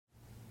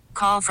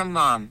call from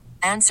mom.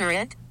 Answer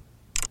it.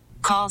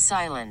 Call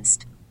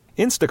silenced.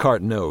 Instacart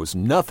knows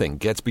nothing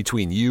gets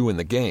between you and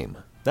the game.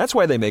 That's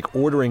why they make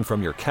ordering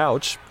from your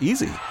couch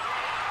easy.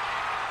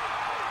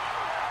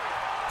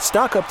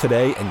 Stock up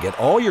today and get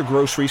all your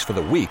groceries for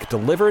the week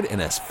delivered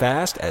in as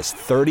fast as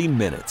 30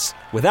 minutes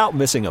without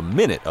missing a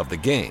minute of the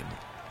game.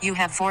 You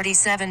have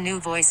 47 new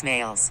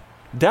voicemails.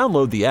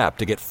 Download the app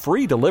to get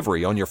free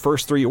delivery on your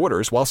first 3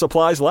 orders while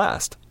supplies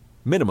last.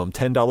 Minimum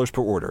 $10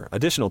 per order.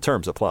 Additional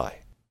terms apply.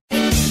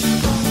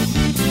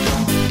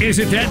 Is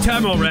it that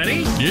time already?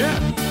 Yeah.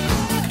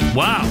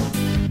 Wow.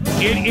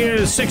 It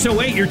is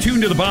 6:08. You're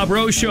tuned to the Bob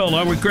Rose Show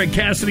along with Greg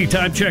Cassidy.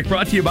 Time check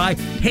brought to you by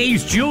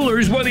Hayes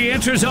Jewelers, where the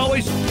answer is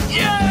always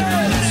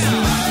yes!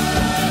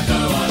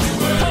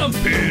 Pump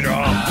it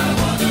up.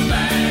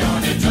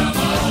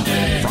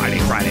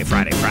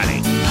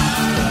 Friday.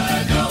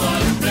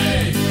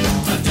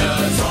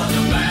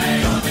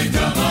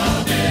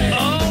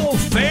 Oh,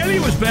 Fanny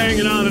was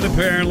banging on it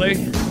apparently.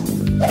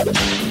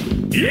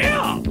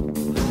 Yeah.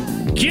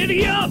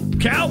 Giddy up,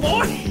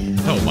 cowboy.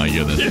 Oh, my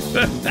goodness.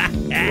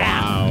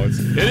 Wow.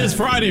 It is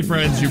Friday,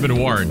 friends. You've been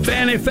warned.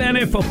 Fanny,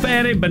 for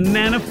Fanny,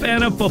 banana,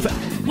 Fanny, for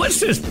Fanny. What's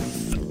this?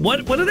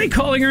 What are they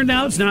calling her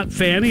now? It's not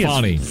Fanny.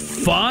 Fawny.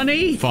 It's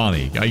Fawny?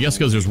 Fawny. I guess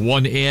because there's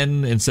one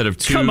N instead of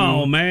two. Come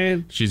on,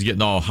 man. She's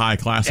getting all high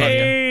class on you.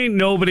 Ain't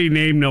nobody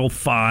named no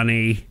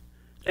Fawny.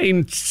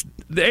 Ain't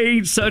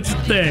such a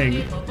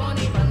thing.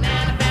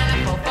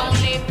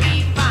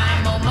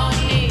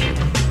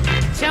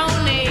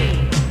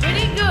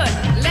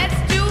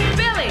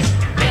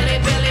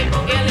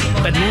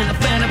 Banana,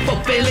 Fanny for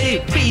Philly,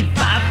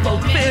 P5 for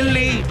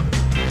Philly,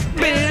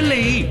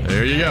 Billy.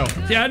 There you go.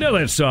 Yeah, I know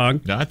that song.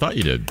 Yeah, I thought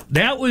you did.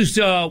 That was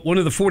one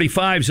of the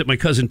 45s that my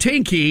cousin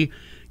Tinky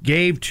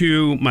gave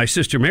to my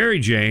sister Mary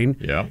Jane.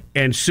 Yeah.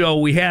 And so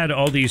we had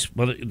all these,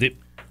 well,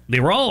 they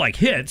were all like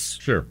hits.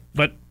 Sure.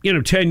 But,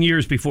 10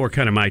 years before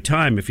kind of my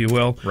time, if you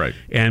will. Right.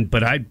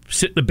 But I'd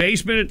sit in the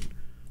basement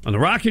on the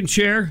rocking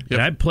chair,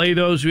 and I'd play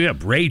those. We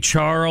have Ray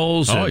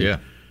Charles. Oh, and, yeah.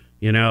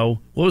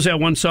 What was that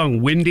one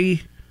song,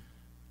 Windy?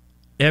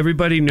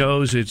 Everybody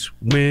knows it's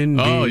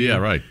windy. Oh, yeah,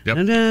 right. Yep.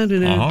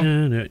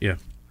 Yeah.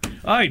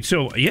 All right,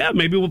 so,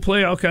 maybe we'll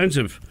play all kinds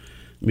of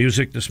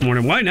music this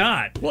morning. Why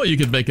not? Well, you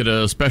could make it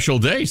a special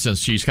day since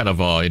she's kind of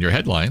in your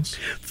headlines.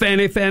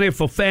 Fanny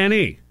for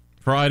Fanny.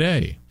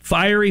 Friday.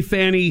 Fiery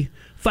Fanny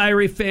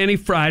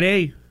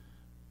Friday.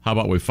 How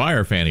about we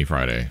fire Fanny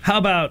Friday? How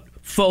about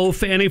faux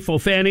Fanny for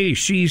Fanny?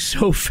 She's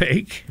so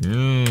fake.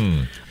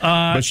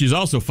 But she's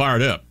also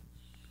fired up.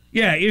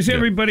 Yeah, is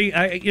everybody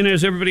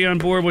on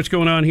board? What's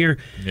going on here?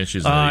 Yeah,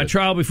 she's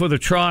trial before the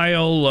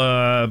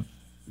trial.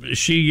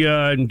 She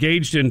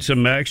engaged in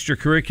some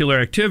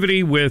extracurricular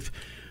activity with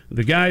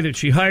the guy that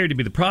she hired to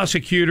be the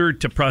prosecutor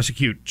to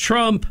prosecute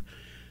Trump,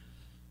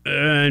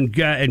 and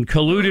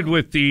colluded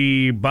with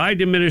the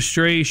Biden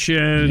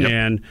administration. Yep.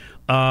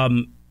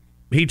 And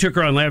he took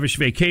her on lavish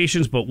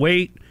vacations. But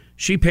wait,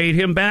 she paid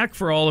him back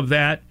for all of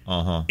that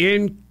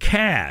in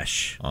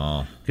cash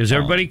because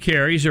everybody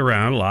carries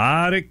around a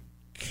lot of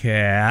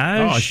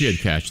cash. Oh, she had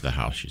cash at the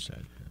house, she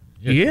said.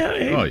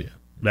 Yeah. Oh, yeah.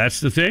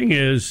 That's the thing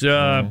is,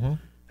 how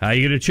are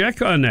you going to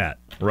check on that?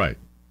 Right.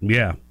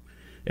 Yeah.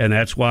 And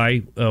that's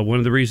why, one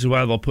of the reasons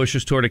why they'll push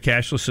us toward a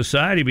cashless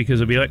society, because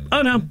they'll be like,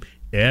 oh, no,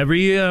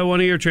 every one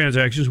of your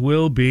transactions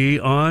will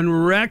be on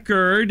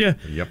record.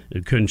 Yep.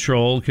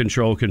 Control.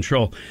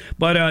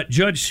 But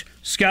Judge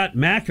Scott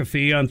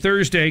McAfee on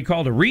Thursday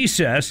called a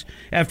recess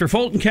after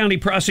Fulton County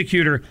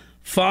prosecutor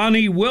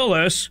Fawny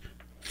Willis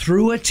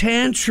threw a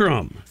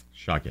tantrum.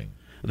 Shocking.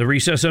 The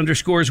recess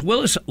underscores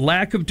Willis'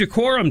 lack of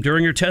decorum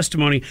during her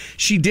testimony.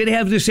 She did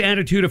have this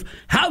attitude of,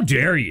 how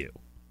dare you?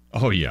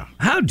 Oh, yeah.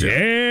 How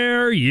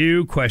dare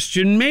you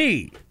question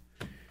me?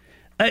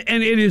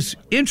 And it is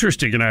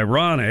interesting and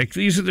ironic.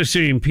 These are the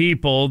same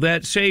people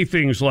that say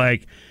things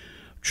like,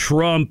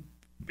 Trump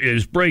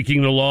is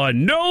breaking the law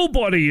and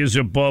nobody is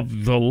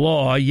above the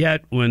law.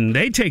 Yet when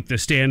they take the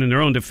stand in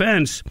their own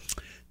defense,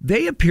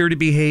 they appear to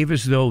behave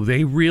as though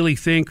they really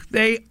think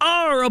they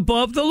are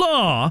above the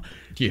law.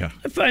 Yeah.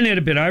 I find that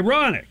a bit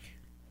ironic.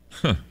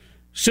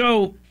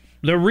 So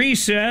the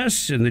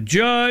recess and the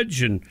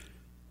judge, and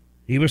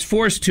he was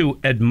forced to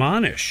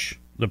admonish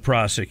the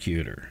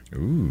prosecutor.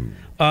 Ooh.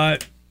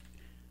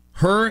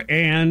 Her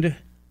and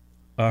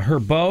her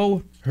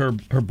beau, her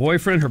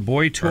boyfriend, her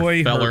boy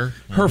toy,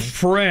 her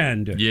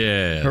friend.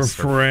 Yes. Her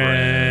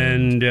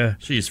friend.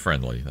 She's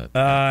friendly.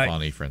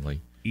 Funny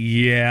friendly.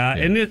 Yeah,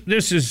 and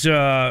this is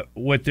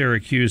what they're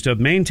accused of: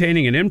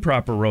 maintaining an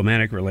improper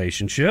romantic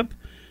relationship,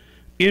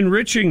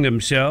 enriching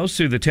themselves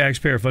through the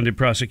taxpayer-funded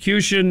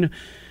prosecution,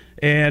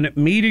 and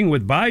meeting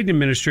with Biden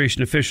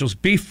administration officials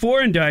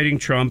before indicting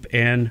Trump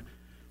and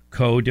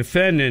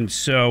co-defendants.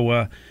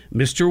 So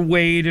Mr.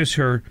 Wade is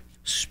her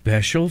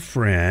special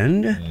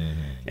friend,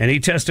 and he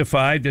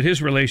testified that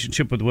his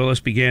relationship with Willis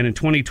began in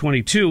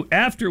 2022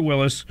 after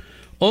Willis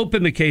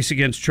opened the case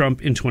against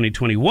Trump in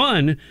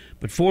 2021,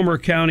 but former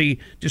county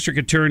district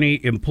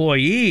attorney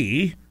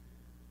employee,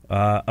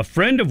 a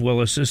friend of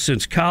Willis's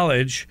since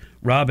college,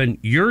 Robin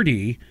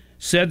Yurdy,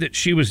 said that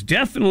she was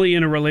definitely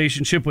in a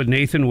relationship with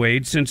Nathan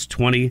Wade since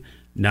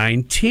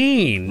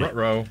 2019.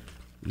 Ruh-roh.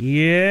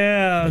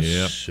 Yeah,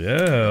 Yep.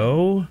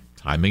 so...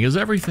 Timing is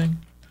everything.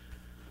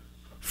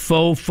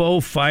 Faux,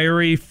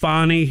 fiery,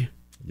 Fanny.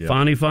 Yep.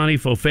 Fanny,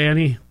 faux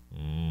fanny.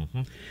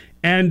 Mm-hmm.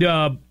 And,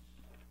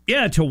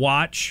 to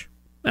watch.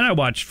 And I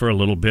watched for a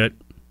little bit.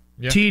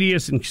 Yeah.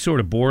 Tedious and sort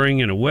of boring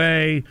in a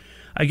way.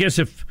 I guess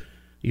if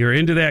you're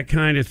into that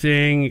kind of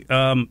thing.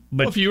 But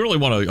Well, if you really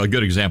want a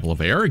good example of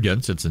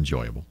arrogance, it's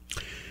enjoyable.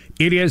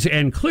 It is,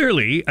 and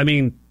clearly, I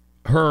mean,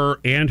 her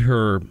and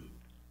her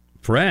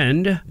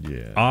friend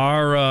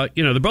are,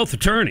 they're both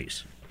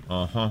attorneys.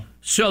 Uh-huh.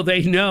 So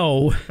they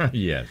know,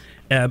 Yes.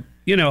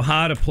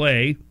 how to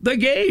play the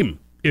game,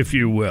 if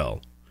you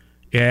will.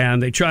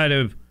 And they try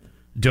to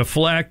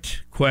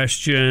deflect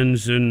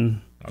questions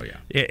and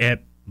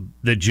at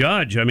the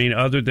judge, I mean,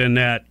 other than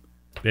that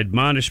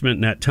admonishment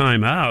and that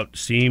timeout,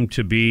 seemed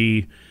to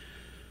be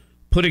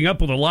putting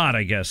up with a lot,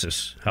 I guess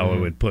is how I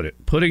would put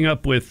it. Putting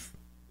up with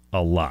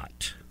a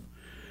lot.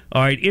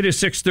 All right, it is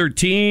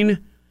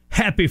 6:13.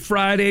 Happy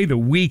Friday. The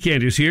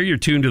weekend is here. You're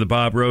tuned to the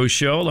Bob Rose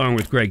Show along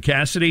with Greg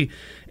Cassidy.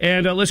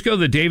 And let's go to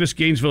the Davis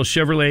Gainesville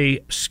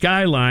Chevrolet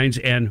Skylines.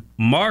 And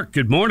Mark,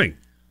 good morning.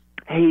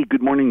 Hey,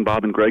 good morning,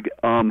 Bob and Greg.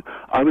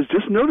 I was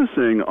just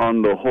noticing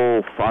on the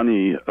whole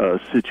Fanny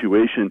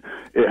situation,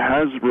 it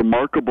has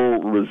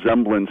remarkable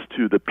resemblance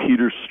to the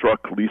Peter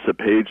Strzok Lisa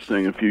Page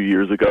thing a few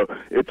years ago.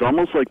 It's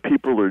almost like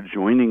people are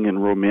joining in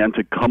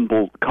romantic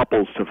couples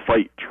to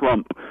fight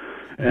Trump.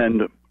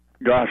 And,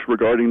 gosh,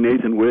 regarding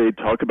Nathan Wade,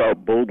 talk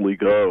about boldly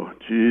go.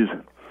 Jeez.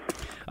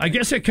 I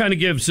guess it kind of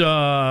gives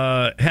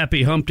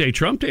Happy Hump Day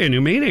Trump Day a new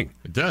meaning.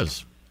 It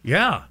does.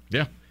 Yeah.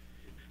 Yeah.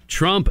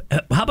 Trump.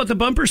 How about the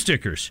bumper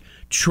stickers?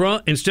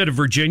 Trump instead of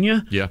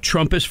Virginia. Yeah.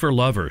 Trump is for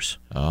lovers.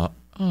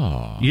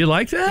 You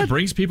like that? It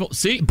brings people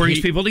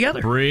people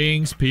together.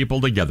 Brings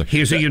people together.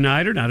 He's a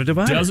uniter, not a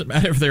divider. Doesn't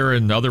matter if they're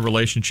in other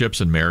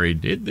relationships and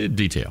married. It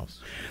details.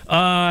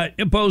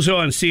 Bozo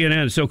on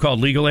CNN,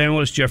 so-called legal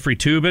analyst Jeffrey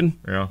Toobin.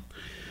 Yeah.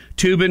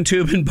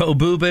 Toobin, Bo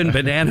Boobin,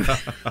 Banana.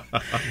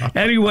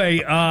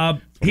 Anyway,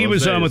 he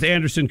was on with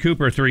Anderson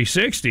Cooper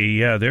 360.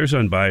 Yeah, there's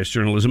unbiased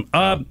journalism.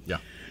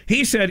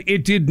 He said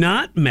it did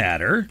not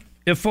matter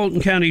if Fulton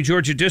County,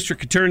 Georgia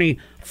District Attorney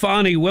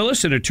Fani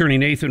Willis and Attorney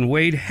Nathan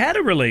Wade had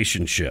a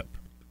relationship.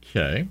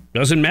 Okay.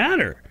 Doesn't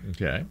matter.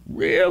 Okay.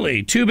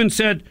 Really? Toobin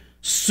said,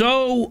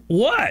 so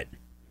what?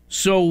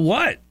 So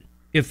what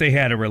if they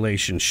had a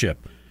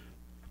relationship?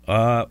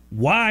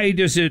 Why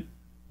does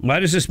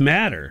this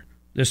matter?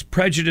 This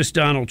prejudice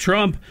Donald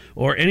Trump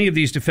or any of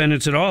these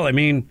defendants at all? I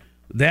mean,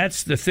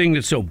 that's the thing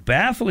that's so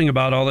baffling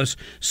about all this.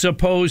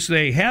 Suppose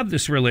they have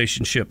this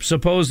relationship.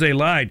 Suppose they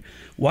lied.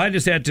 Why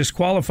does that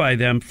disqualify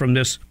them from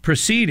this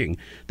proceeding?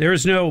 There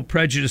is no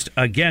prejudice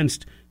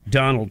against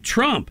Donald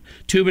Trump.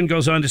 Toobin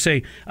goes on to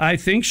say, I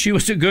think she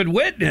was a good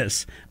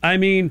witness. I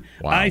mean,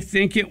 wow. I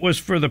think it was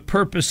for the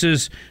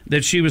purposes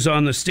that she was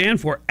on the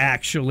stand for.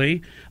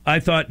 Actually, I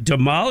thought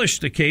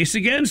demolished the case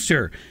against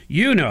her.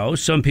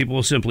 Some people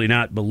will simply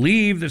not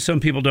believe that some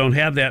people don't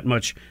have that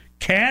much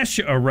cash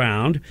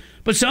around,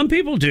 but some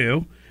people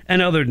do.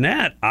 And other than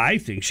that, I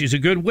think she's a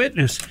good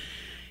witness.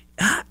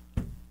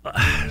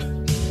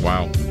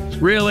 Wow.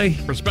 Really?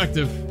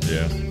 Perspective.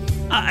 Yeah.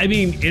 I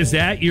mean, is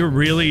that your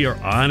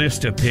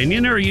honest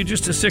opinion, or are you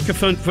just a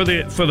sycophant for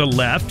the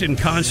left and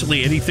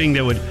constantly anything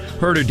that would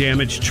hurt or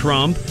damage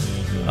Trump?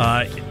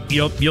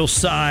 You'll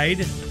side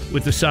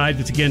with the side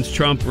that's against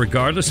Trump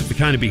regardless of the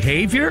kind of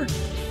behavior?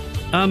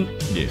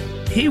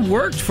 He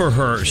worked for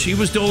her. She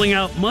was doling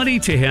out money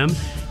to him,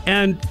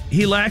 and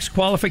he lacks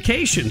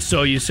qualifications.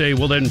 So you say,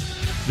 well,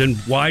 then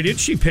why did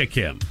she pick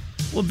him?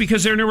 Well,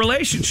 because they're in a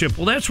relationship.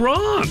 Well, that's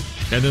wrong.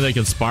 And then they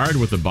conspired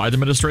with the Biden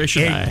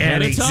administration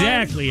ahead of time?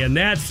 Exactly, and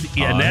that's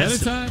ahead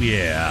of time?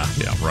 Yeah,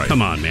 right.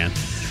 Come on, man.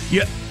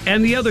 Yeah,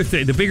 and the other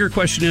thing, the bigger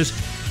question is,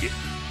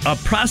 a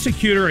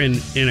prosecutor in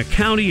a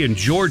county in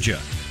Georgia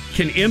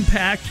can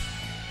impact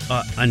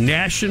a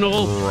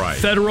national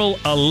federal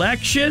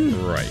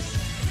election. Right.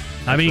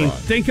 I mean,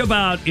 think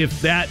about if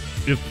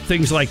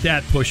things like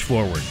that push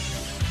forward.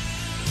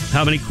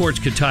 How many courts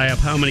could tie up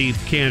how many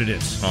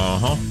candidates?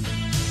 All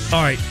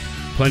right.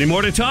 Plenty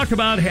more to talk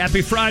about.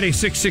 Happy Friday,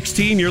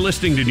 6:16. You're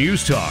listening to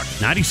News Talk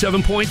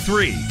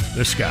 97.3,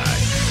 The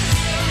Sky.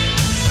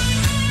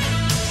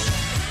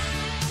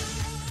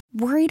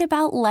 Worried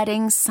about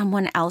letting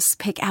someone else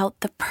pick out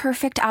the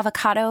perfect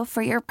avocado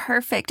for your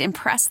perfect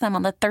impress them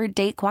on the third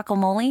date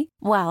guacamole?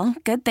 Well,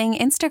 good thing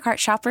Instacart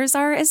shoppers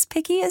are as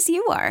picky as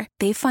you are.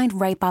 They find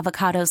ripe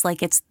avocados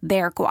like it's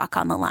their guac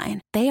on the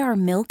line. They are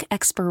milk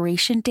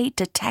expiration date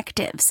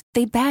detectives.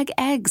 They bag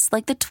eggs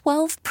like the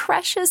 12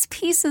 precious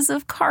pieces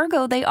of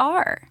cargo they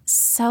are.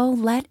 So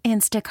let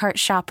Instacart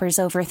shoppers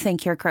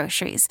overthink your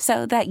groceries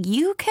so that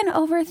you can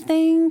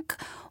overthink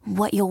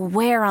what you'll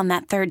wear on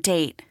that third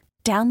date.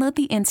 Download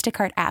the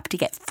Instacart app to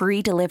get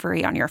free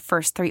delivery on your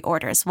first 3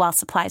 orders while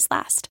supplies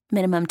last.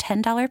 Minimum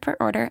 $10 per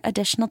order.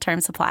 Additional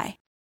terms apply.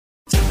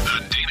 The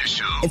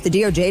show. If the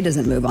DOJ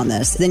doesn't move on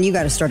this, then you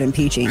got to start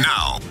impeaching.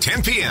 Now,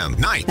 10 p.m.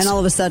 nights. And all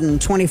of a sudden,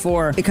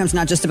 24 becomes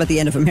not just about the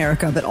end of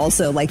America, but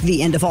also like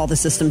the end of all the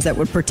systems that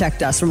would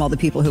protect us from all the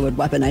people who would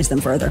weaponize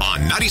them further. On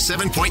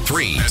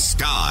 97.3 The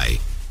Sky.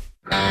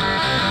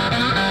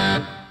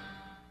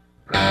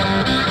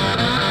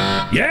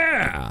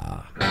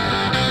 Yeah!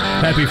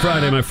 Happy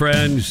Friday, my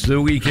friends.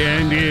 The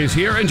weekend is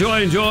here.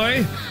 Enjoy.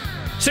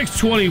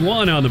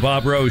 6:21 on the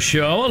Bob Rose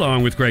Show,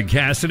 along with Greg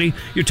Cassidy.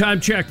 Your time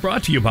check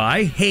brought to you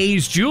by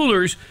Hayes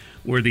Jewelers,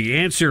 where the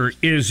answer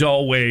is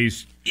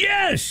always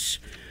yes.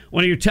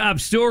 One of your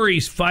top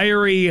stories,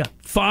 fiery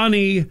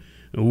Fani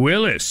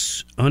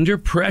Willis under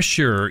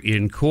pressure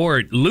in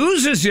court.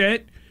 Loses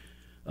it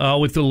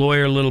with the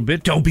lawyer a little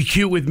bit. Don't be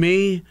cute with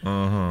me.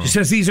 She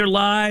says these are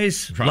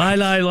lies. Right.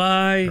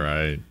 Lie.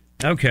 Right.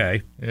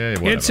 Okay. Yeah,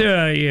 it's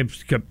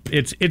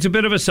a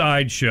bit of a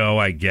sideshow,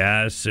 I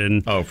guess.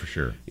 And oh, for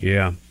sure.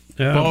 Yeah.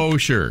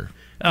 Sure.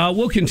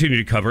 We'll continue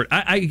to cover it.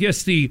 I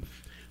guess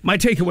my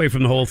takeaway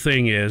from the whole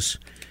thing is,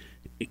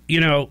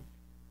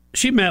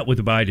 she met with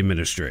the Biden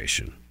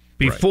administration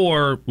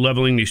before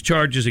leveling these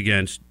charges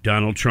against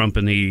Donald Trump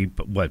and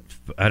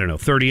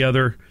 30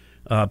 other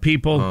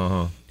people.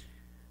 Uh-huh.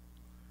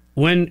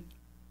 When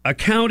a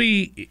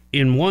county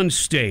in one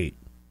state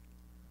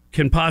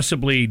can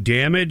possibly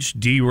damage,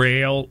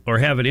 derail, or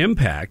have an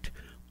impact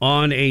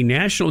on a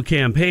national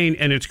campaign,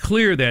 and it's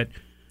clear that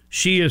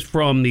she is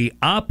from the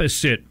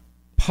opposite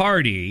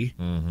party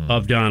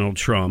of Donald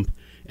Trump,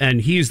 and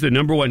he's the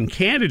number one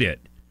candidate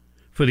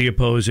for the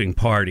opposing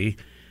party,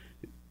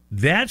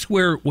 that's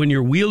where, when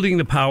you're wielding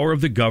the power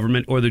of the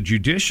government or the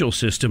judicial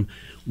system,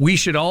 we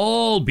should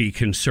all be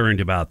concerned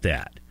about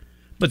that.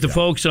 But the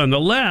folks on the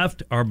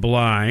left are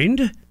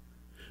blind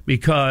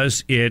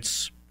because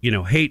it's,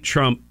 hate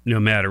Trump no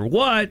matter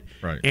what,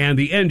 right. And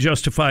the end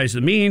justifies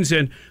the means,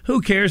 and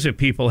who cares if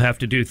people have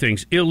to do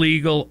things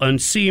illegal,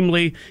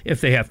 unseemly, if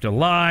they have to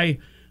lie.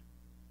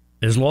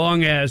 As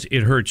long as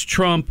it hurts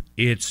Trump,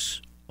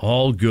 it's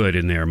all good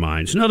in their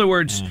minds. In other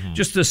words,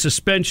 just the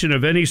suspension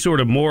of any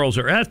sort of morals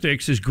or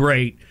ethics is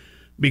great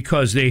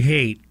because they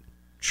hate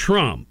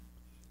Trump.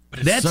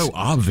 But it's so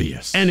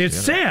obvious. And it's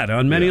sad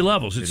on many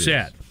levels. It's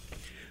sad.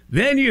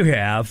 Then you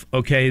have,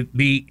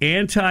 the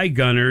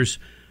anti-gunners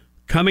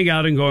coming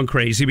out and going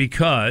crazy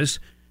because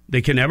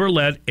they can never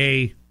let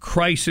a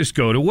crisis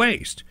go to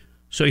waste.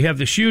 So you have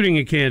the shooting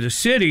in Kansas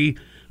City.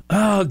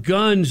 Oh,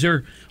 guns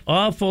are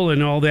awful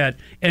and all that.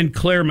 And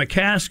Claire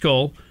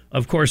McCaskill,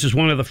 of course, is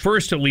one of the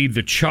first to lead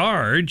the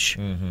charge.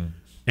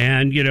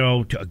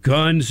 And,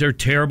 guns are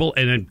terrible.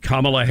 And then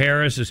Kamala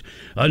Harris is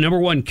a number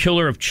one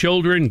killer of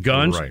children,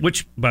 guns,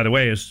 which, by the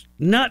way, is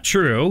not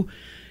true.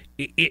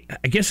 I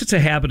guess it's a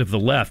habit of the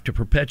left to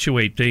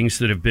perpetuate things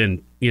that have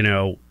been,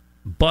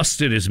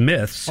 busted as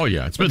myths. Oh,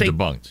 yeah, it's been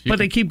debunked.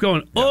 They keep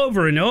going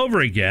over and over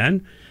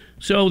again.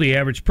 So the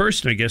average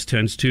person, I guess,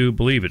 tends to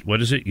believe it.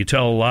 What is it? You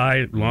tell a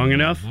lie long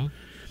enough? All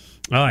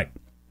right.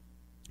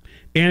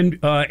 And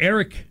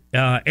Eric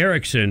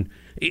Erickson,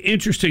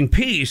 interesting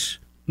piece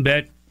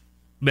that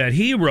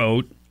he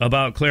wrote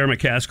about Claire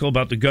McCaskill,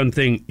 about the gun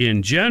thing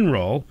in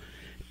general.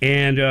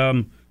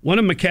 And one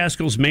of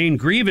McCaskill's main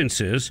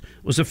grievances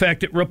was the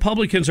fact that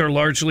Republicans are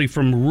largely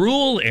from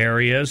rural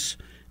areas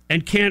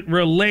and can't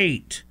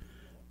relate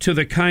to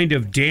the kind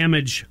of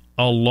damage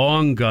a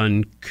long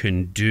gun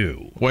can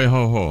do. Wait,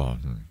 hold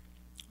on.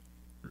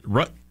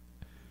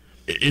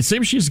 It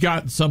seems she's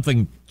got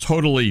something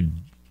totally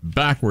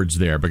backwards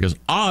there, because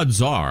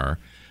odds are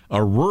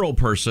a rural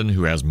person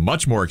who has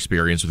much more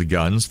experience with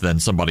guns than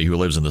somebody who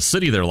lives in the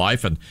city their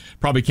life and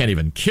probably can't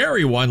even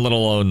carry one, let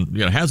alone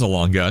has a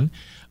long gun,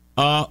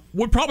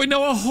 would probably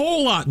know a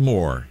whole lot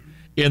more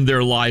in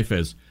their life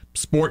as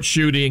sport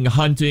shooting,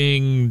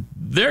 hunting.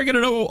 They're going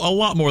to know a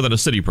lot more than a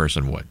city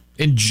person would,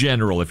 in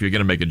general, if you're going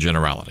to make a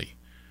generality.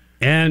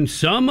 And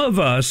some of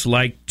us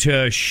like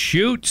to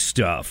shoot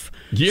stuff.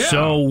 Yeah.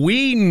 So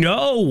we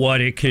know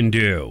what it can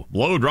do.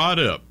 Load right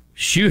up.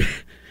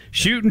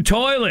 Shooting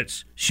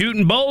toilets,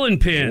 shooting bowling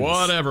pins.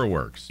 Whatever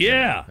works.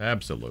 Yeah.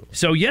 Absolutely.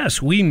 So,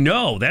 yes, we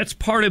know. That's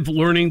part of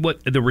learning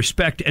what the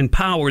respect and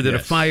power that a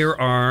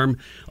firearm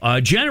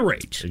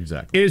generates.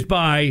 Exactly. Is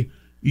by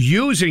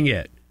using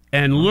it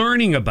and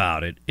learning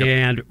about it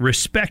and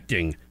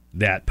respecting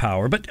that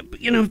power. But,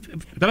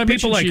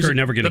 people like her are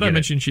never going to get it. Did I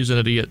mention she's an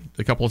idiot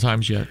a couple of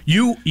times yet?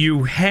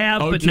 You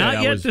have, but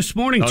not yet this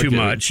morning too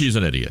much. She's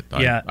an idiot.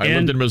 Yeah, I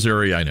lived in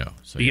Missouri, I know.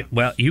 So, yeah.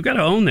 Well, you got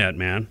to own that,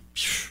 man.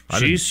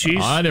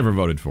 I never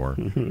voted for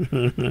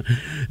her.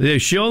 The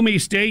show me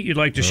state, you'd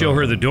like to show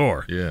her the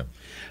door. Yeah.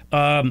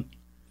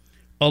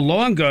 A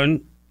long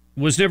gun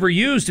was never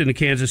used in the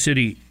Kansas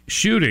City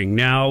shooting.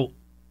 Now,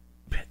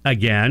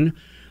 again,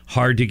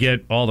 hard to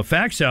get all the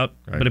facts out,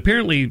 but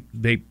apparently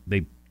they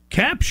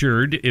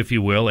captured, if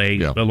you will,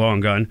 a long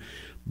gun.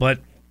 But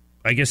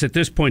I guess at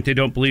this point they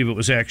don't believe it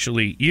was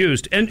actually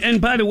used.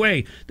 And by the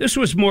way, this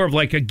was more of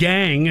like a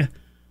gang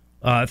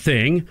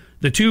thing.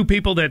 The two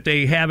people that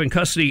they have in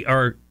custody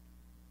are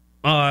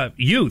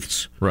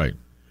youths. Right.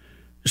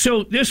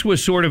 So this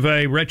was sort of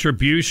a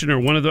retribution or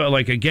one of the,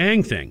 like a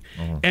gang thing.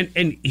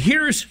 And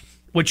here's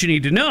what you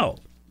need to know.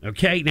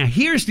 Okay, now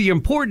here's the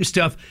important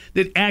stuff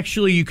that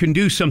actually you can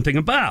do something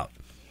about.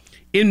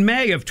 In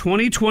May of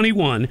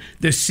 2021,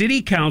 the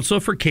City Council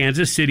for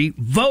Kansas City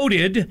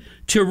voted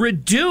to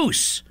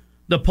reduce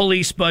the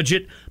police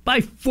budget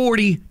by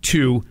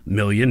 $42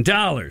 million.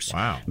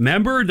 Wow.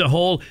 Remember the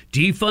whole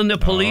defund the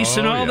police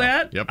and all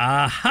that? Yep.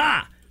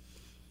 Aha!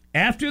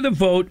 After the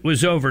vote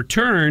was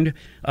overturned,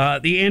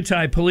 the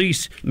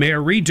anti-police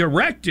mayor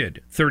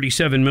redirected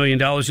 $37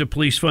 million of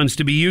police funds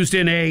to be used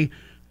in a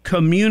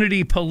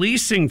community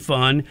policing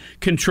fund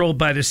controlled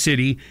by the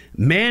city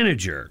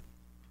manager.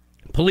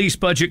 Police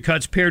budget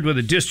cuts paired with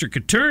a district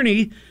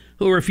attorney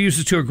who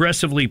refuses to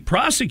aggressively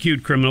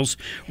prosecute criminals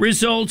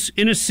results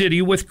in a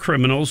city with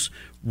criminals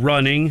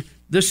running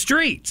the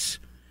streets.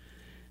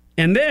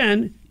 And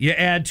then you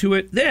add to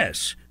it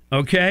this,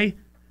 okay?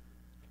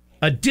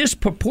 A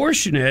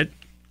disproportionate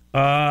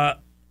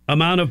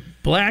amount of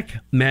black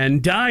men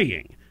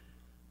dying.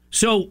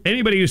 So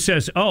anybody who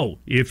says, oh,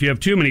 if you have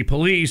too many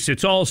police,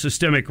 it's all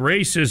systemic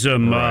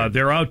racism, Right.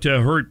 They're out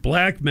to hurt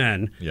black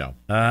men. Yeah.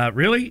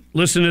 Really?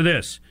 Listen to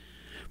this.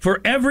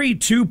 For every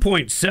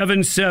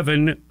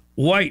 2.77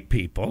 white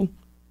people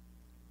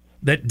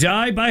that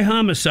die by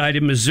homicide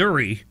in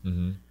Missouri,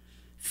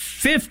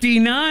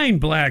 59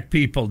 black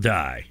people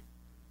die.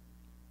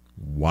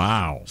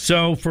 Wow.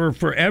 So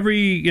for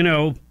every,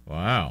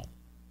 Wow.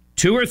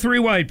 2 or 3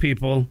 white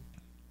people,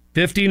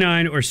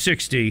 59 or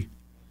 60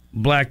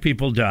 black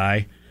people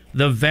die.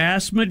 The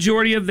vast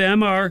majority of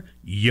them are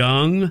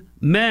young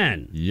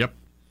men. Yep.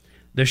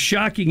 The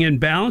shocking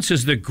imbalance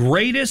is the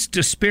greatest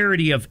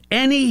disparity of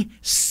any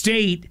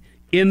state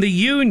in the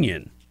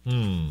union.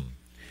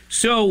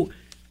 So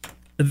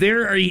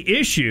there are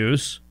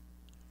issues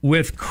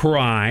with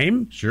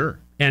crime Sure.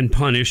 and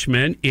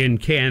punishment in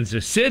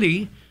Kansas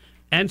City,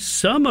 and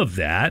some of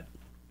that,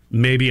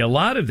 maybe a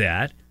lot of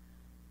that,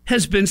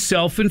 has been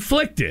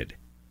self-inflicted.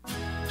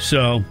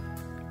 So,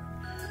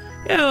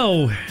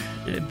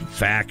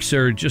 facts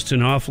are just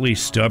an awfully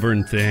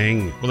stubborn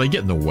thing. Well, they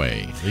get in the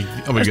way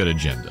of a good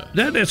agenda.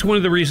 That's one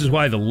of the reasons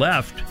why the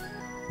left,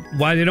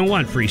 why they don't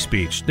want free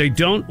speech. They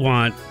don't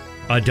want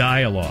a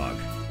dialogue.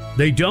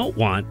 They don't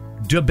want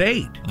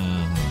debate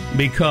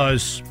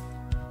because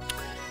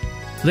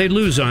they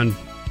lose on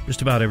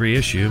just about every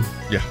issue.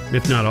 Yeah.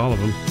 If not all of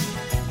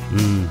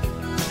them.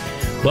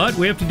 But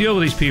we have to deal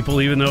with these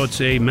people, even though it's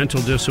a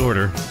mental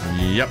disorder.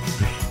 Yep.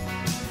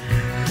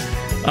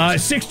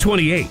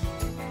 628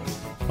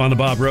 on the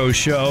Bob Rose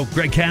Show.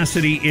 Greg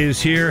Cassidy is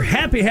here.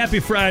 Happy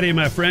Friday,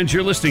 my friends.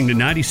 You're listening to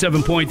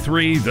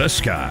 97.3 The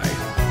Sky.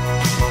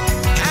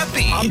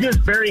 I'm just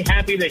very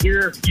happy to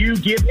hear you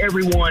give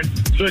everyone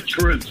the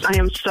truth. I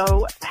am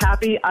so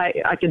happy.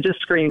 I could just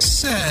scream.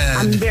 Sad.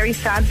 I'm very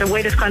sad the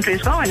way this country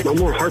is going. I'm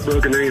more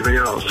heartbroken than anything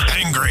else.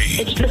 Angry.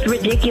 It's just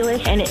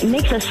ridiculous, and it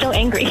makes us so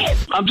angry.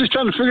 I'm just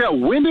trying to figure out,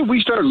 when did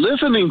we start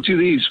listening to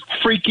these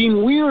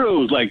freaking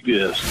weirdos like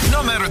this?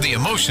 No matter the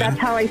emotion, That's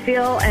how I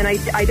feel, and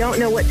I don't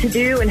know what to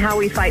do and how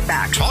we fight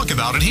back. talk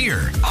about it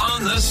here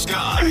on The To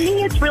Sky.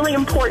 me, it's really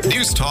important.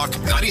 News Talk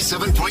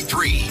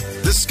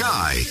 97.3. The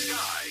Sky.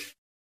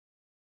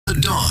 The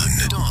dawn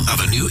of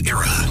a new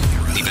era.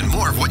 Even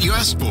more of what you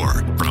asked for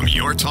from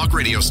your talk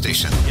radio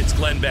station. It's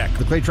Glenn Beck.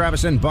 The Clay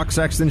Travis and Buck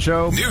Sexton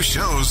Show. New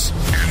shows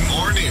and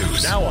more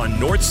news. Now on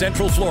North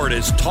Central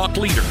Florida's talk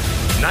leader,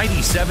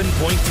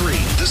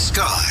 97.3. The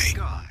Sky.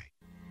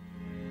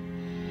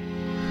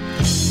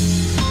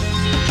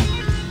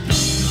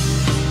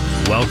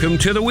 Welcome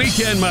to the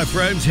weekend, my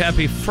friends.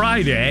 Happy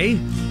Friday.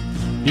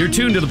 You're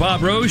tuned to the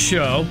Bob Rose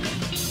Show.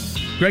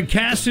 Greg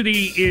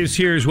Cassidy is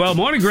here as well.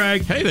 Morning,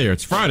 Greg. Hey there.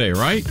 It's Friday,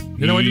 right?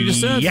 You know what you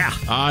just said? Yeah.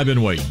 I've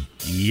been waiting.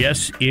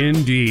 Yes,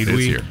 indeed. It's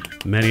here.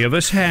 Many of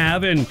us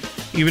have, and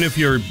even if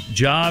your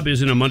job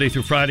isn't a Monday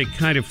through Friday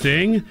kind of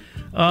thing,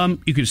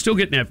 you can still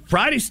get in that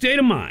Friday state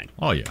of mind.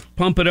 Oh, yeah.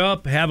 Pump it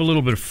up, have a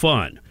little bit of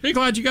fun. Be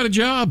glad you got a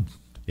job.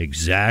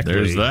 Exactly.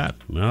 There's that.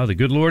 Well, the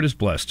good Lord has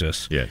blessed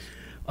us. Yes.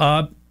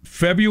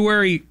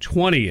 February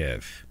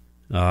 20th,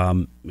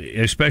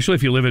 especially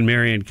if you live in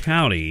Marion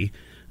County,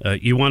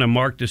 you want to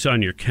mark this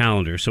on your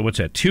calendar. So what's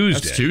that,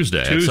 Tuesday? That's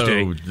Tuesday.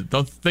 Tuesday.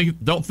 So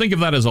don't think of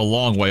that as a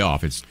long way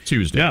off. It's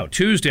Tuesday. No,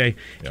 Tuesday.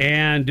 Yep.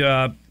 And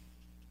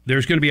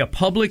there's going to be a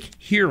public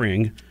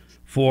hearing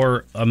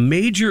for a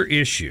major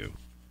issue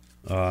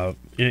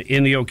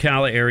in the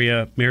Ocala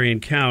area,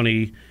 Marion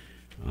County,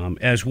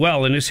 as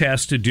well. And this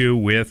has to do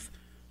with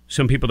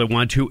some people that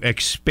want to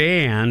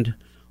expand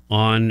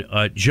on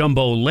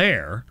Jumbo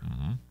Lair.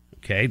 Mm-hmm.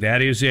 Okay,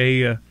 that is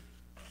a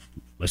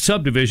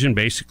subdivision,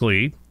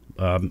 basically,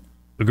 a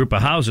group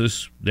of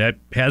houses that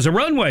has a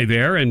runway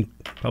there, and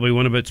probably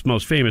one of its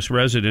most famous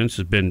residents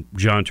has been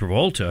John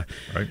Travolta.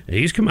 Right.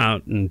 He's come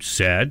out and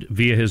said,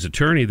 via his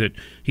attorney, that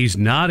he's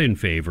not in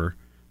favor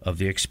of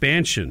the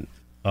expansion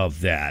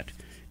of that.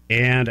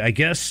 And I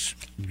guess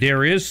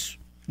there is,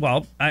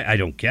 well, I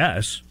don't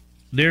guess,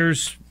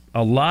 there's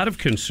a lot of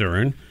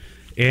concern,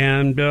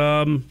 and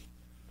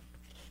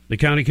the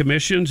county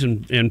commissions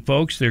and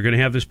folks, they're going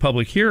to have this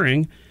public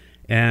hearing.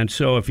 And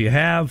so if you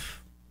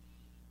have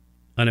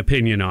an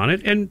opinion on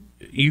it, and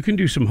you can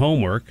do some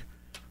homework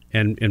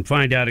and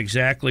find out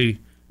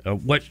exactly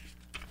what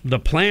the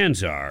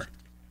plans are,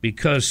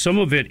 because some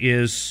of it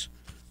is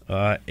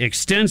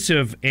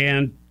extensive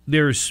and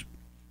there's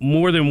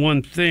more than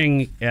one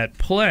thing at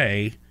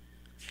play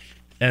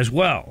as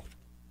well.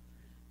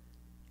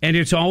 And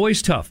it's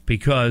always tough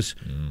because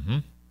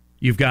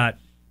you've got,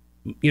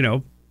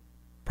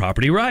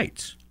 property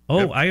rights. Oh,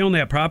 yep. I own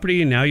that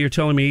property, and now you're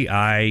telling me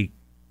I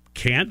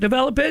can't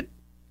develop it?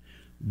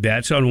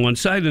 That's on one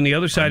side. And the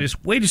other side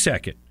is, wait a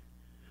second.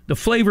 The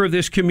flavor of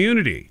this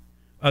community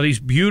are these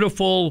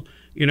beautiful,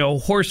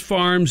 horse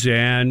farms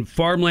and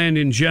farmland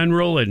in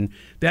general, and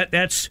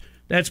that's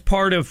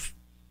part of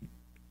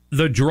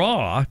the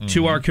draw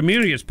to our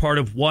community. It's part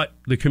of what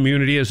the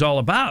community is all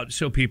about.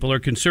 So people are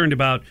concerned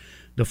about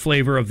the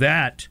flavor of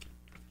that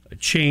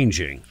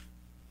changing.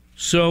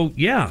 So,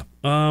 yeah,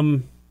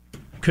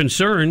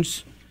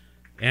 concerns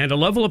and a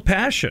level of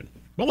passion.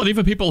 Well, and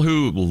even people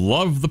who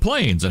love the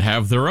plains and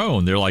have their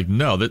own, they're like,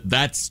 no,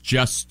 that's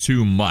just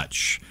too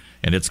much,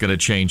 and it's going to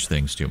change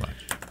things too much.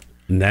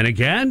 And then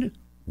again,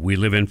 we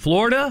live in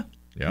Florida.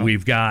 Yeah.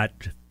 We've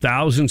got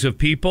thousands of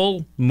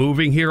people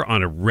moving here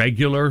on a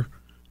regular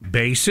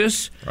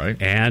basis.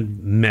 Right.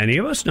 And many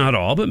of us, not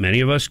all, but many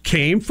of us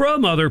came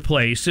from other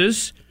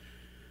places.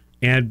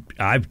 And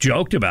I've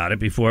joked about it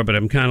before, but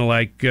I'm kind of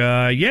like,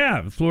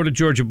 Florida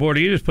Georgia border,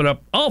 you just put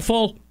up all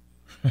full.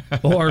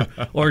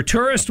 or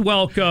tourist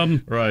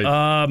welcome,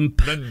 right?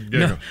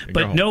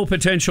 No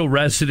potential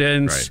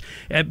residents.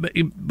 Right.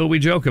 But we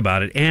joke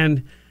about it,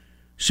 and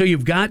so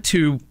you've got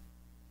to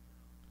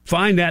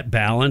find that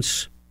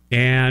balance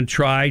and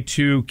try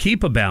to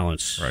keep a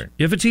balance, right?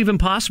 If it's even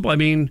possible. I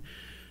mean,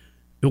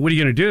 what are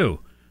you going to do?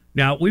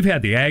 Now, we've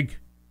had the ag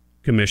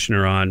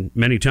commissioner on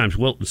many times,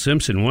 Wilton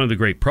Simpson. One of the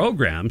great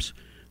programs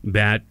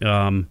that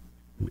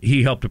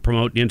he helped to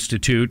promote and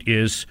institute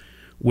is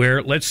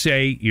where, let's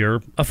say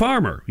you're a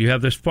farmer, you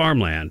have this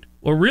farmland,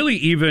 or really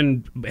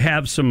even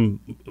have some,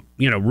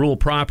 rural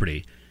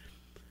property,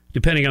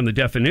 depending on the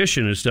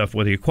definition and stuff,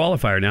 whether you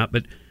qualify or not,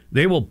 but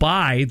they will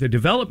buy the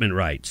development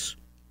rights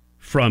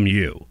from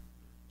you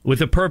with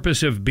the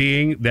purpose of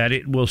being that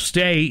it will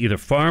stay either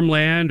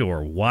farmland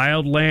or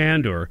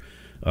wildland or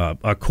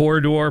a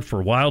corridor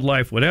for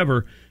wildlife,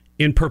 whatever,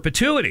 in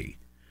perpetuity.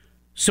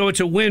 So it's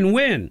a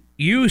win-win.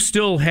 You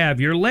still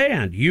have your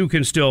land. You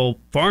can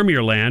still farm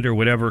your land or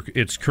whatever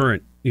its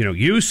current,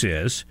 use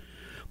is,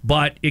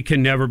 but it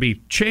can never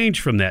be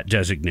changed from that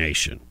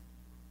designation.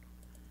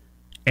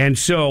 And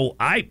so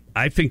I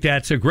think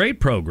that's a great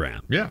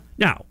program. Yeah.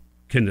 Now,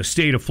 can the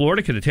state of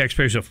Florida, can the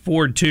taxpayers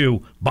afford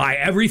to buy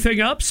everything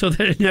up so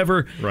that it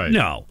never... Right.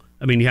 No.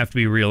 I mean, you have to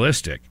be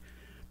realistic.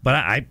 But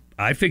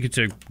I think it's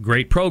a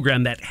great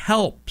program that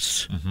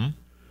helps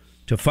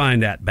to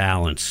find that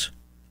balance.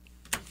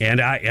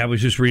 And I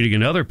was just reading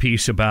another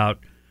piece about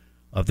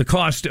the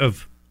cost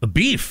of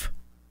beef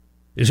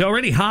is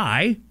already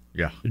high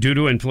due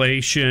to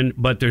inflation,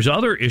 but there's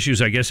other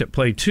issues, I guess, at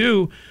play,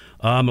 too.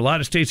 A lot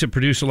of states that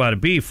produce a lot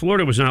of beef.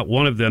 Florida was not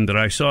one of them that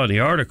I saw in the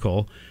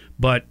article,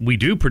 but we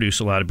do produce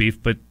a lot of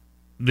beef. But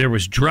there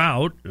was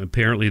drought.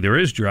 Apparently there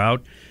is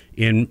drought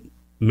in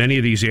many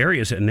of these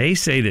areas, and they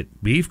say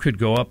that beef could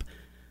go up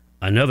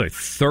another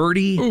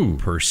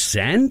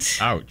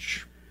 30%.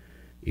 Ouch.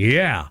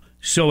 Yeah.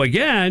 So,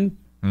 again...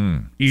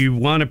 You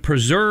want to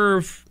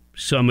preserve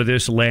some of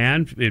this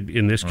land,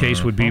 in this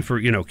case would be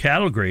for,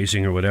 cattle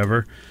grazing or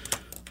whatever,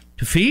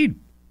 to feed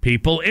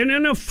people in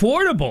an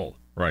affordable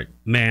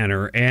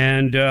manner.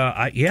 And,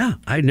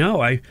 I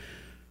know. I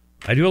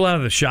do a lot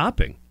of the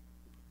shopping.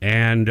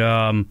 And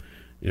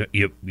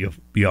you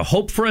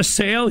hope for a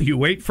sale, you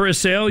wait for a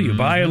sale, you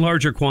buy in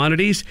larger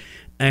quantities.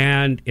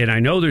 And I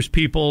know there's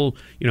people,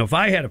 if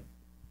I had a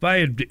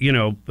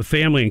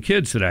family and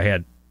kids that I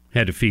had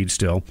to feed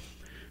still,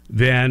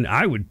 then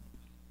I would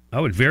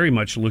very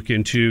much look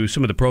into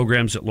some of the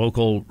programs that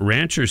local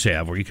ranchers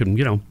have where you can,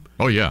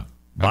 Oh, yeah.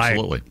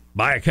 Absolutely.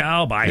 Buy a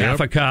cow, buy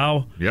half a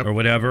cow, or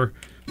whatever.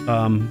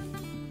 That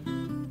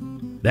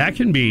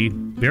can be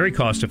very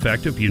cost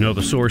effective.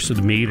 The source of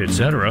the meat,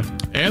 etc.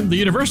 And the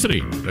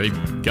university. They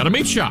got a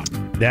meat shop.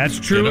 That's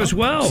true as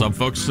well. Some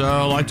folks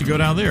like to go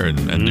down there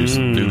and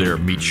do their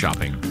meat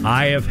shopping.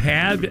 I have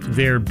had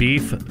their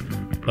beef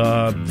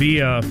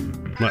via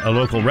a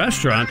local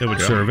restaurant that would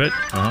serve it,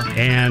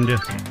 and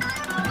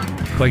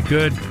quite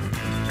good.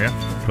 Yeah.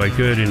 Quite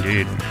good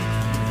indeed.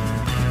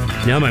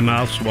 Now my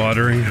mouth's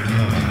watering.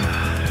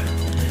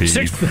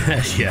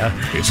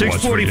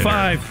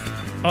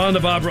 6:45 on the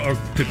Bob, or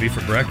could be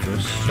for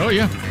breakfast. Oh,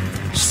 yeah.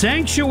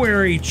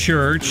 Sanctuary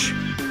Church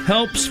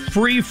helps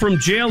free from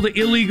jail the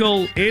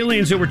illegal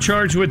aliens that were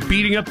charged with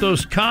beating up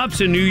those cops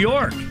in New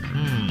York.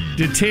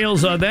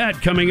 Details on that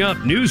coming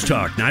up. News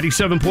Talk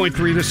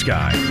 97.3 The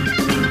Sky.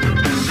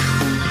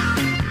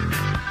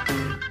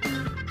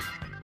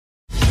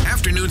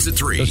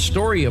 Weekends at 3. The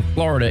story of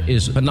Florida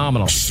is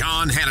phenomenal.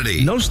 Sean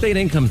Hannity. No state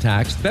income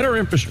tax, better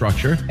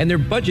infrastructure, and their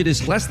budget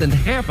is less than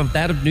half of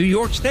that of New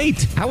York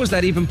State. How is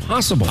that even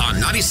possible? On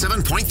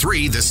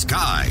 97.3 The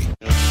Sky.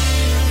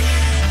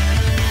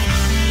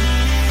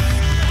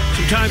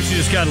 Sometimes you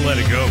just got to let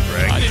it go,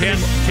 Greg. You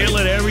can't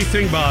let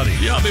everything bother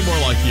you. Yeah, I'll be more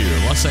like you.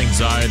 Less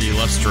anxiety,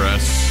 less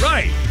stress.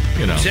 Right.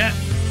 You know.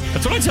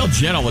 That's what I tell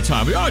Jen all the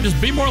time. Oh,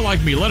 just be more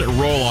like me. Let it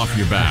roll off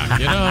your back,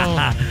 you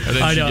know? And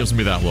then she gives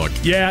me that look.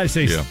 Yeah, I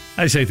say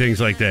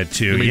things like that,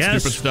 too. You mean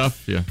yes, stupid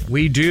stuff? Yeah.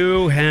 We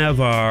do have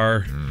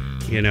our,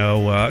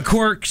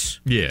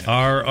 quirks. Yeah.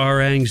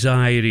 Our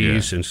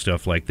anxieties and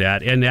stuff like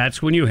that. And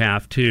that's when you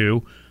have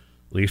to,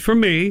 at least for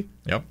me,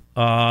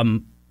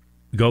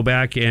 go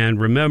back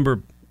and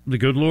remember the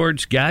good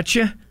Lord's got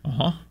you.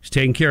 Uh-huh. He's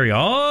taking care of you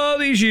all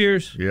these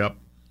years. Yep.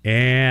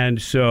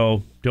 And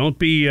so don't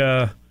be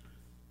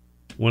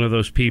one of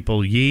those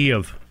people, ye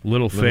of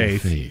little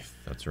faith.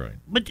 That's right.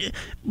 But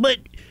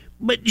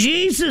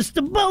Jesus,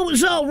 the boat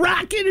was all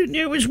rocking and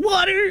there was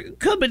water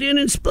coming in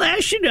and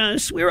splashing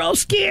us. We were all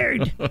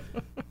scared.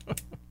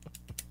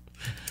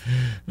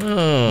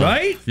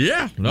 Right?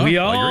 Yeah. No,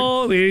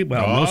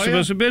 most of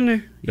us have been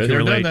there. Been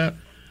there, done that.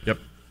 Yep.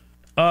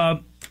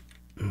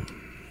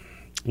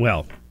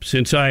 Well,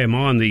 since I am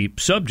on the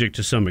subject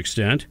to some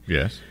extent,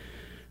 yes,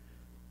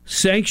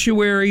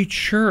 Sanctuary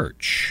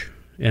Church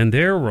and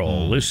their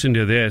role. Listen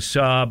to this.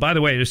 By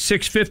the way, it's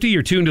 6:50.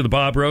 You're tuned to the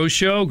Bob Rose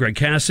Show. Greg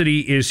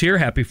Cassidy is here.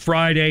 Happy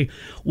Friday.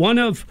 One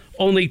of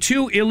only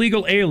 2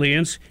 illegal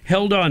aliens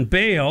held on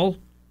bail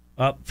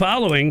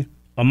following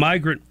a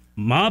migrant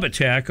mob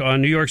attack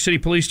on New York City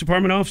Police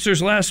Department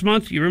officers last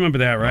month. You remember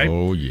that, right?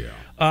 Oh, yeah.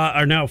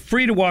 Are now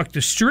free to walk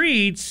the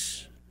streets.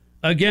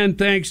 Again,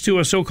 thanks to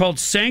a so-called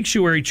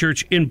sanctuary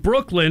church in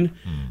Brooklyn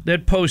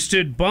that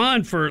posted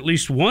bond for at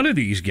least one of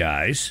these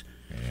guys.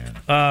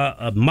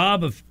 A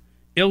mob of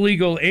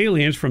illegal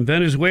aliens from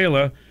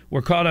Venezuela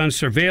were caught on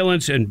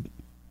surveillance and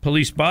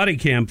police body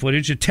cam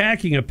footage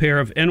attacking a pair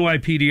of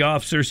NYPD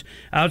officers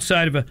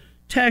outside of a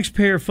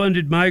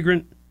taxpayer-funded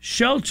migrant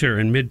shelter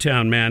in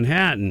Midtown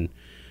Manhattan.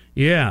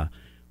 Yeah.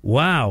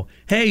 Wow.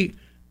 Hey,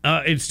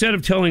 instead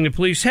of telling the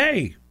police,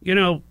 hey,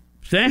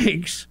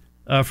 thanks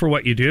for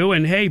what you do,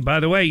 and hey, by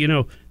the way,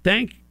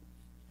 thank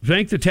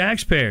the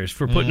taxpayers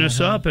for putting us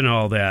up and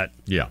all that.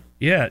 Yeah.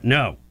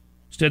 No.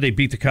 Instead, they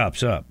beat the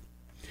cops up.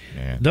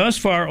 Man. Thus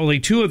far,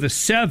 only 2 of the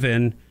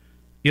 7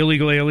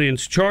 illegal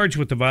aliens charged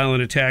with the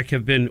violent attack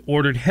have been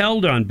ordered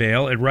held on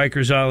bail at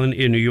Rikers Island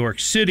in New York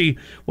City,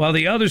 while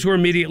the others were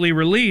immediately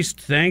released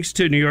thanks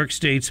to New York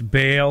State's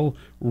bail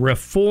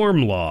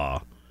reform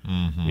law.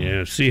 Mm-hmm.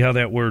 Yeah, see how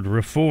that word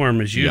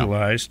reform is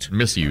utilized.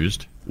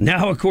 Misused.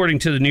 Now, according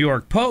to the New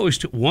York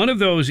Post, one of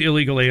those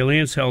illegal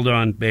aliens held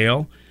on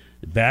bail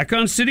back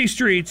on city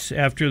streets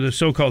after the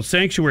so-called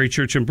sanctuary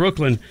church in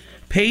Brooklyn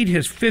paid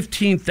his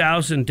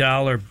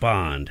 $15,000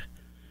 bond.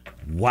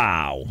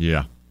 Wow.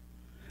 Yeah.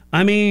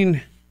 I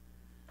mean,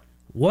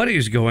 what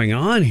is going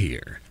on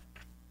here?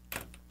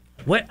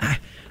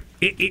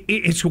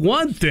 It's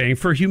one thing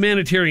for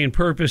humanitarian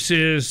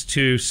purposes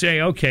to say,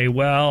 okay,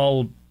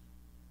 well,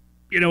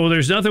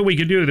 there's nothing we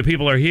can do. The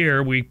people are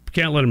here. We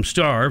can't let them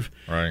starve.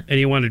 Right. And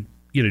you want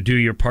to, do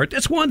your part.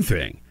 That's one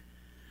thing.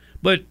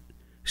 But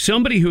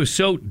somebody who is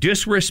so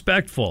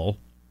disrespectful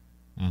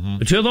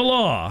to the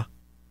law,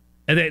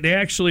 and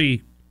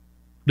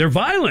they're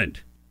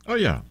violent. Oh,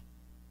 yeah.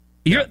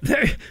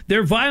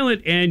 They're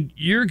violent, and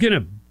you're going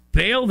to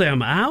bail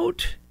them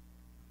out?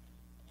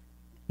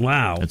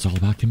 Wow. It's all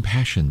about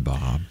compassion,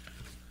 Bob.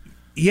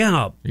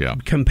 Yeah. Yeah.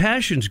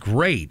 Compassion's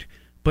great,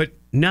 but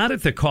not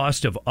at the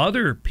cost of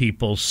other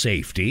people's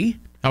safety.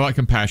 How about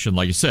compassion,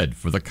 like you said,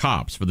 for the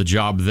cops, for the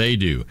job they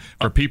do,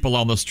 for people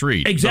on the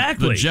street?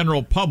 Exactly. The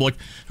general public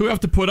who have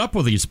to put up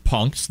with these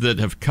punks that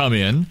have come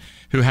in,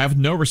 who have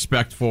no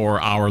respect for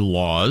our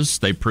laws.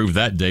 They proved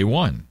that day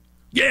one.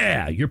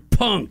 Yeah, you're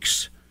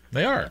punks.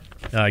 They are.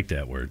 I like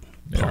that word,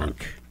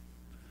 punk.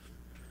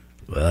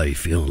 Well, you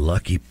feeling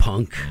lucky,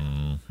 punk?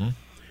 Mm-hmm.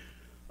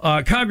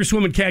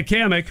 Congresswoman Kat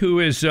Kammack, who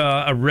is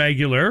a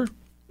regular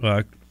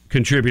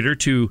contributor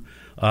to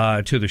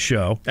the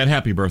show. And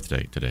happy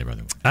birthday today, by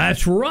the way.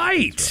 That's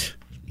right.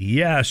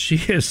 Yes, she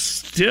is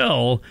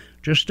still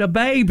just a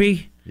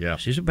baby. Yeah.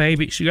 She's a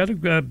baby. She got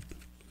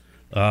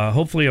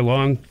hopefully a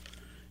long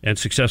and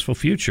successful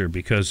future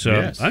because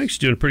yes. I think she's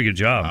doing a pretty good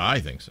job. I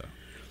think so.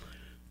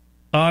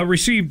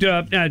 Received,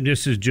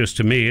 this is just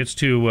to me, it's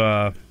to,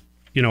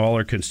 all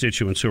her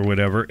constituents or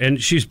whatever. And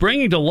she's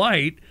bringing to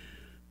light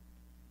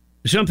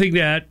something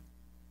that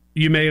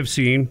you may have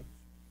seen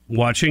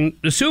watching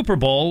the Super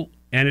Bowl,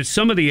 and it's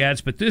some of the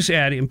ads, but this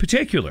ad in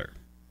particular.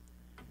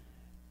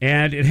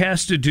 And it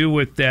has to do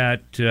with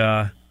that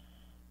Temu.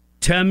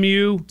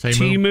 Temu.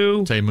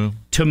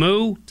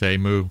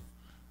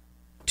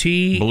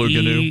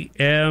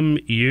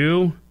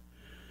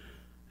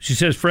 She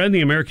says, Fred,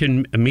 the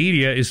American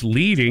media is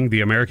leading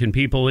the American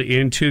people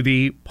into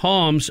the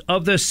palms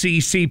of the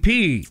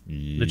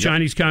CCP, the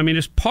Chinese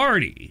Communist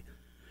Party.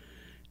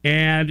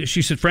 And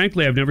she said,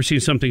 frankly, I've never seen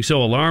something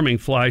so alarming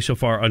fly so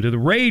far under the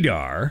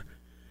radar.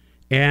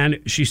 And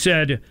she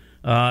said,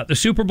 the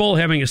Super Bowl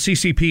having a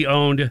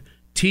CCP-owned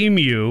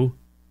Temu,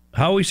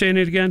 how are we saying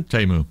it again?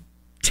 Temu.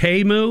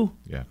 Temu?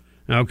 Yeah.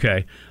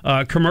 Okay.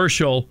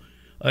 Commercial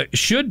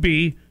should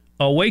be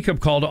a wake-up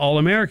call to all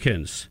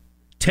Americans.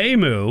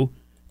 Temu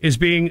is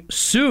being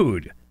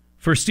sued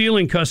for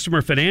stealing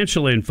customer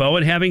financial info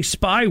and having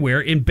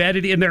spyware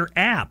embedded in their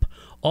app.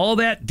 All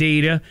that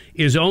data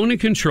is owned and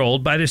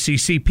controlled by the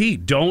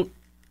CCP. Don't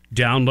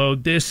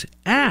download this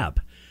app.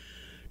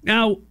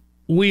 Now,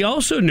 we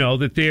also know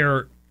that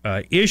there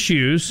are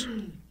issues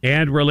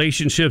and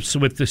relationships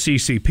with the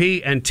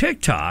CCP and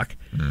TikTok.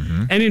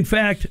 Mm-hmm. And in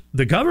fact,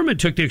 the government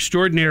took the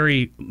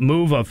extraordinary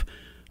move of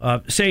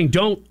saying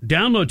don't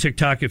download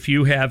TikTok if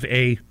you have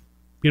a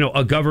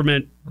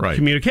government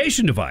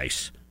communication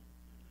device.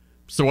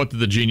 So what did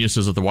the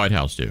geniuses at the White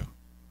House do?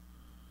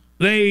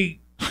 They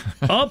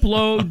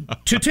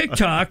upload to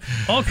TikTok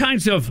all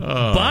kinds of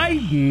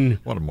Biden,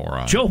 what a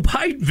moron, Joe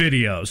Biden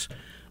videos.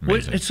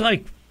 Amazing. It's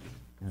like,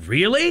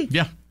 really?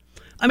 Yeah.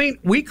 I mean,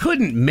 we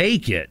couldn't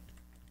make it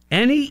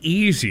any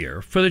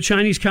easier for the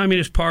Chinese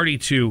Communist Party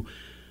to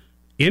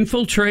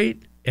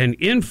infiltrate and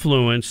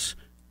influence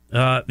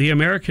the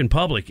American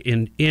public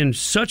in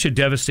such a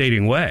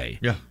devastating way.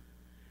 Yeah.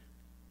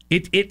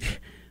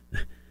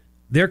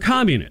 They're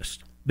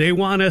communist. They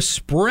want to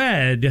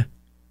spread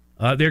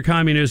their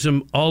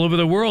communism all over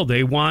the world.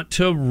 They want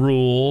to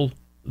rule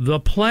the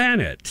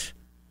planet.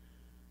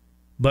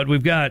 But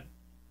we've got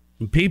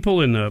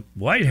people in the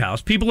White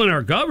House, people in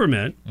our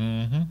government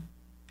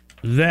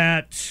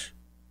that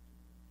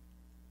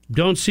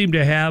don't seem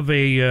to have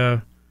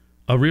a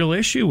real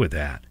issue with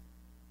that.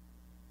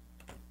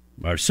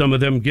 Are some of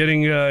them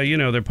getting,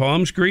 their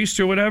palms greased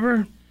or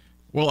whatever?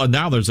 Well, and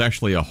now there's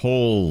actually a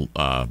whole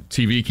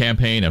TV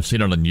campaign. I've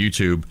seen it on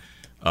YouTube.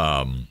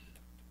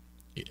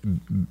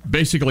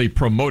 Basically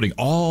promoting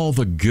all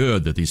the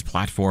good that these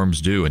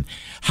platforms do and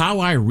how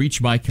I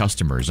reach my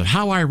customers and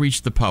how I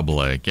reach the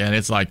public. And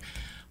it's like,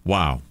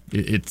 wow,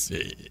 it's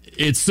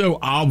so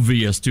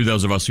obvious to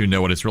those of us who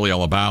know what it's really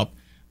all about,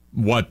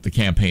 what the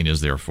campaign is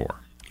there for.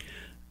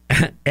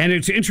 And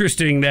it's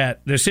interesting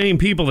that the same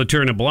people that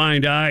turn a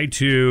blind eye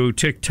to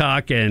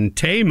TikTok and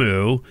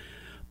Temu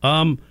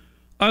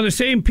are the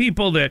same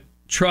people that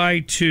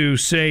try to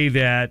say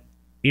that,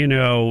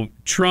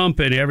 Trump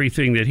and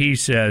everything that he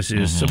says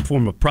is some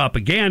form of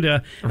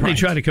propaganda. Right. They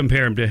try to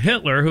compare him to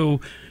Hitler,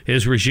 who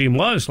his regime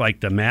was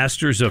like the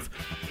masters of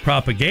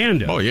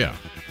propaganda. Oh, yeah.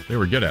 They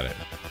were good at it.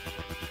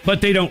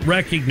 But they don't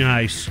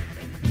recognize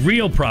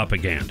real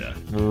propaganda.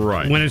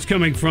 Right. When it's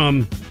coming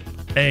from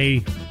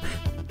a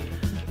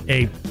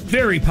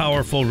very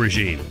powerful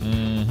regime.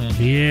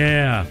 Mm-hmm.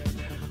 Yeah.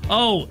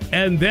 Oh,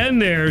 and then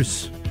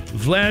there's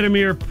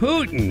Vladimir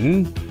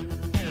Putin.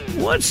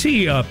 What's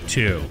he up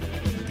to?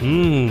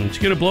 Is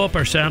he going to blow up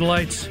our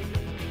satellites?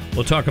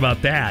 We'll talk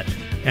about that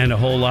and a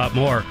whole lot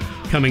more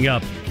coming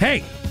up.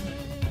 Hey,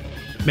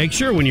 make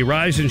sure when you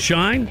rise and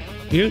shine,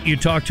 you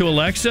talk to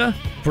Alexa.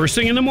 First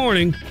thing in the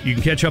morning, you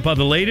can catch up on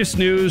the latest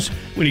news.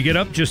 When you get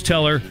up, just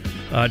tell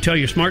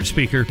your smart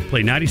speaker,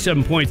 play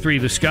 97.3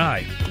 The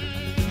Sky.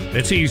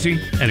 It's easy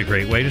and a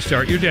great way to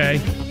start your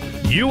day.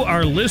 You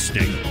are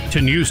listening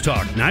to News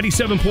Talk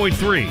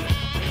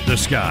 97.3 The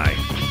Sky.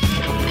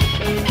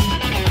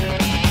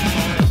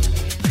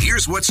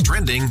 Here's what's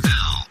trending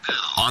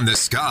on The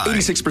Sky.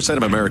 86%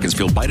 of Americans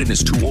feel Biden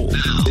is too old.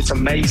 It's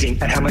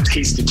amazing at how much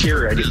he's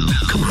deteriorated.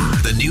 Come on.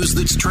 The news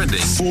that's trending.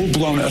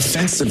 Full-blown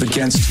offensive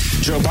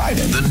against Joe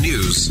Biden. The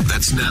news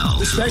that's now.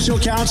 The special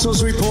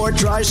counsel's report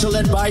tries to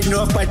let Biden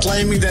off by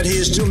claiming that he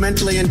is too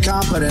mentally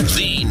incompetent.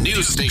 The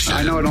news station.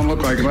 I know I don't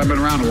look like it, but I've been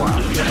around a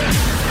while.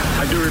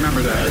 I do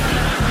remember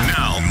that.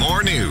 Now,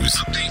 more news.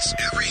 Updates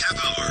every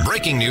half hour.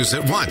 Breaking news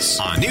at once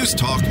on News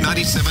Talk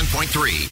 97.3.